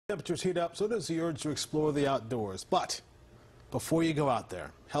Temperatures heat up, so does the urge to explore the outdoors. But before you go out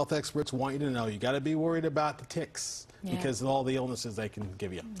there, health experts want you to know you got to be worried about the ticks because of all the illnesses they can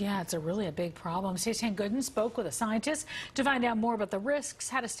give you. Yeah, it's really a big problem. Stacey Gooden spoke with a scientist to find out more about the risks,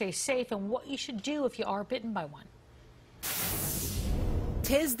 how to stay safe, and what you should do if you are bitten by one.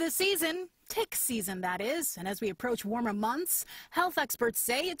 'Tis the season. Tick season, that is. And as we approach warmer months, health experts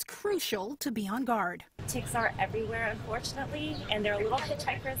say it's crucial to be on guard. Ticks are everywhere, unfortunately, and they're little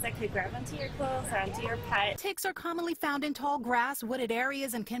hitchhikers that could grab onto your clothes or onto your pet. Ticks are commonly found in tall grass, wooded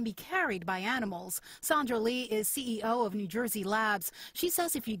areas, and can be carried by animals. Sandra Lee is CEO of New Jersey Labs. She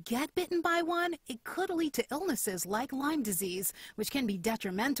says if you get bitten by one, it could lead to illnesses like Lyme disease, which can be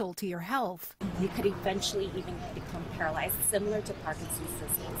detrimental to your health. You could eventually even become paralyzed, similar to Parkinson's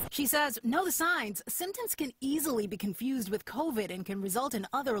disease. She says, know the signs. Symptoms can easily be confused with COVID and can result in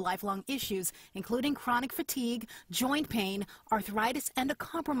other lifelong issues, including chronic fatigue, joint pain, arthritis, and a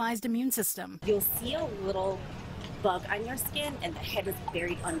compromised immune system. You'll see a little bug on your skin and the head is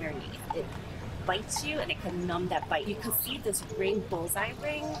buried underneath. It bites you and it can numb that bite. You can see this ring, bullseye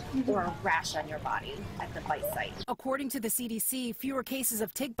ring, or a rash on your body at the bite site. According to the CDC, fewer cases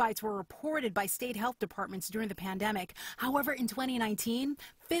of tick bites were reported by state health departments during the pandemic. However, in 2019,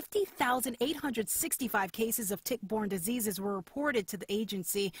 50,865 cases of tick-borne diseases were reported to the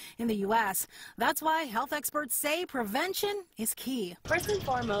agency in the U.S. That's why health experts say prevention is key. First and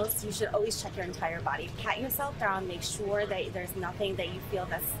foremost, you should always check your entire body. Pat yourself down, make sure that there's nothing that you feel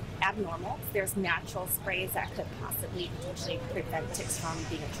that's abnormal. There's natural sprays that could possibly potentially prevent ticks from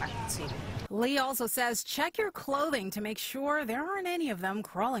being attracted to you. Lee also says check your clothing to make sure there aren't any of them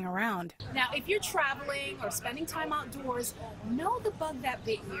crawling around. Now, if you're traveling or spending time outdoors, know the bug that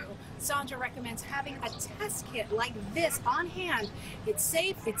bit you. Sandra recommends having a test kit like this on hand. It's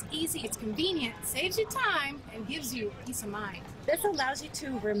safe, it's easy, it's convenient, saves you time, and gives you peace of mind. This allows you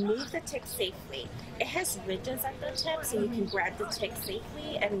to remove the tick safely. It has ridges at the tip, so you can grab the tick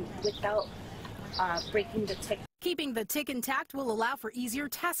safely and without breaking the tick. Keeping the tick intact will allow for easier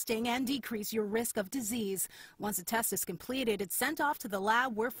testing and decrease your risk of disease. Once a test is completed, it's sent off to the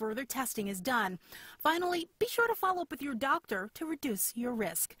lab where further testing is done. Finally, be sure to follow up with your doctor to reduce your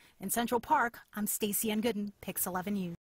risk. In Central Park, I'm Stacey Gooden, Pix 11 News.